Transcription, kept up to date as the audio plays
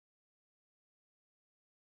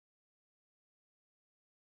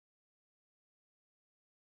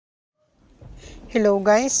Hello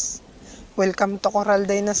guys! Welcome to Corral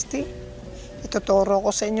Dynasty. Ituturo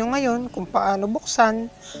ko sa inyo ngayon kung paano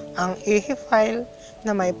buksan ang IHE file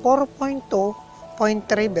na may 4.2.3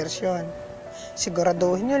 version.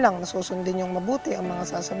 Siguraduhin nyo lang na susundin yung mabuti ang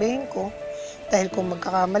mga sasabihin ko dahil kung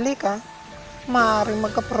magkakamali ka, maaaring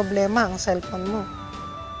magkaproblema ang cellphone mo.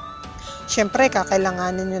 Siyempre,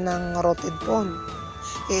 kakailanganin nyo ng rooted phone.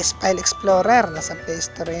 File Explorer, nasa Play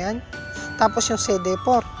Store yan. Tapos yung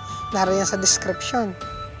CD4, nariyan sa description.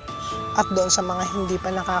 At doon sa mga hindi pa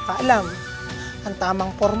nakakaalam, ang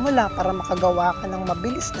tamang formula para makagawa ka ng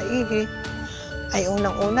mabilis na IHE ay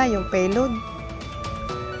unang-una yung payload,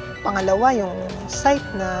 pangalawa yung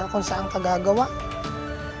site na kung saan ka gagawa,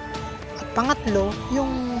 at pangatlo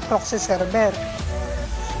yung proxy server.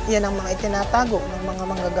 Yan ang mga itinatago ng mga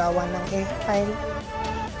manggagawa ng IHE file.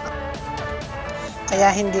 Kaya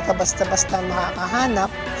hindi ka basta-basta makakahanap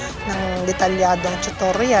ng detalyadong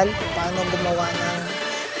tutorial kung paano gumawa ng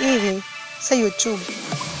IHE sa YouTube.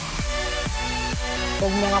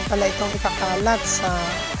 Huwag mo nga pala itong ikakalat sa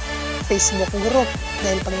Facebook group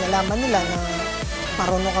dahil pag nalaman nila na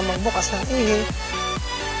marunong ka magbukas ng IHE,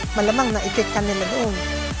 malamang na i-kick ka nila doon.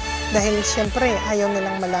 Dahil siyempre ayaw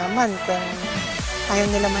nilang malaman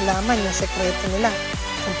yung sekreto nila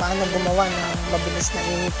kung paano gumawa ng mabilis na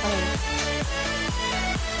IHE file.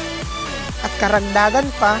 At karagdagan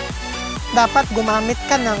pa, dapat gumamit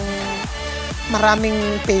ka ng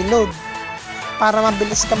maraming payload para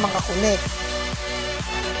mabilis ka makakonect.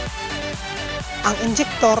 Ang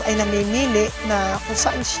injector ay namimili na kung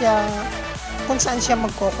saan siya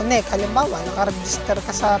magko-connect. Halimbawa, nakaregister ka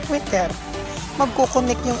sa Twitter,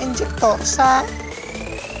 magko-connect yung injector sa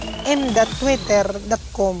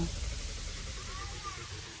m.twitter.com.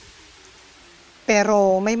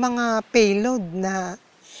 Pero may mga payload na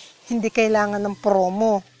hindi kailangan ng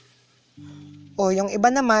promo. O yung iba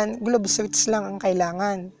naman, globe switch lang ang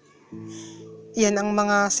kailangan. Yan ang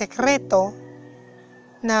mga sekreto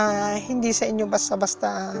na hindi sa inyo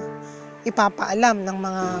basta-basta ipapaalam ng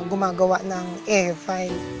mga gumagawa ng IHE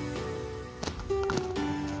file.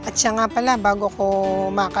 At siya nga pala, bago ko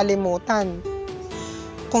makalimutan,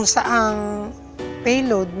 kung saang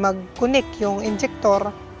payload mag-connect yung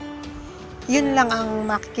injector, yun lang ang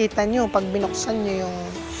makikita nyo pag binuksan nyo yung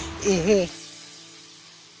IHE.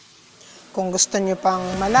 Kung gusto nyo pang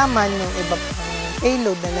malaman yung iba pang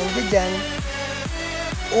payload na nandiyan dyan,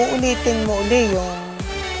 uulitin mo uli yung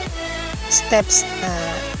steps na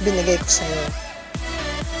binigay ko sa'yo.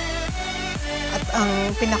 At ang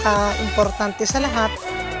pinaka-importante sa lahat,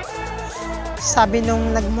 sabi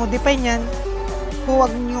nung nag-modify niyan,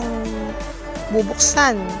 huwag nyong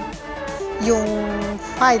bubuksan yung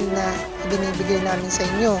file na binibigay namin sa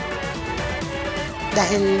inyo.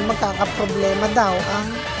 Dahil magkakaproblema daw ang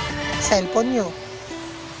cellphone nyo.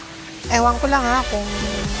 Ewan ko lang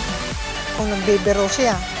kung nagbibiro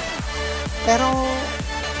siya. Pero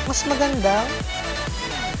mas maganda,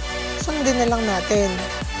 sundin na lang natin.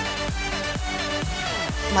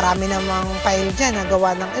 Marami namang file dyan na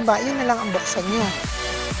gawa ng iba, yun na lang ang buksan nyo.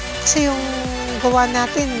 Kasi yung gawa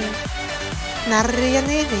natin, naririyan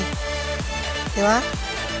na yun eh. Diba?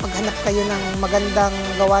 Maghanap kayo ng magandang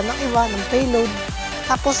gawa ng iba, ng payload,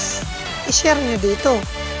 tapos i-share nyo dito.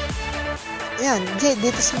 Yan,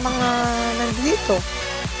 dito sa mga nandito.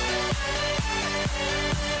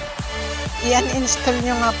 I-uninstall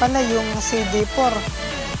nyo nga pala yung CD4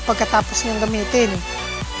 pagkatapos nyo gamitin.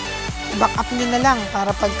 Back up nyo na lang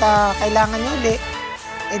para pagka kailangan nyo ulit,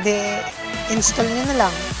 install nyo na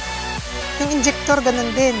lang. Yung injector,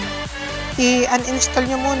 ganun din. I-uninstall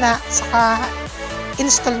nyo muna, saka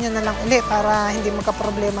install nyo na lang ulit para hindi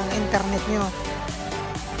magka-problema ang internet nyo.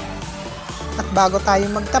 At bago tayo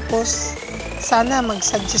magtapos, sana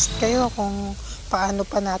mag-suggest kayo kung paano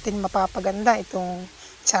pa natin mapapaganda itong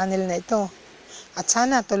channel na ito. At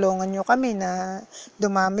sana tulungan nyo kami na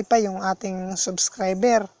dumami pa yung ating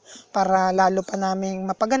subscriber para lalo pa naming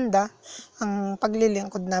mapaganda ang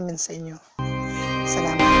paglilingkod namin sa inyo.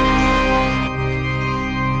 Salamat.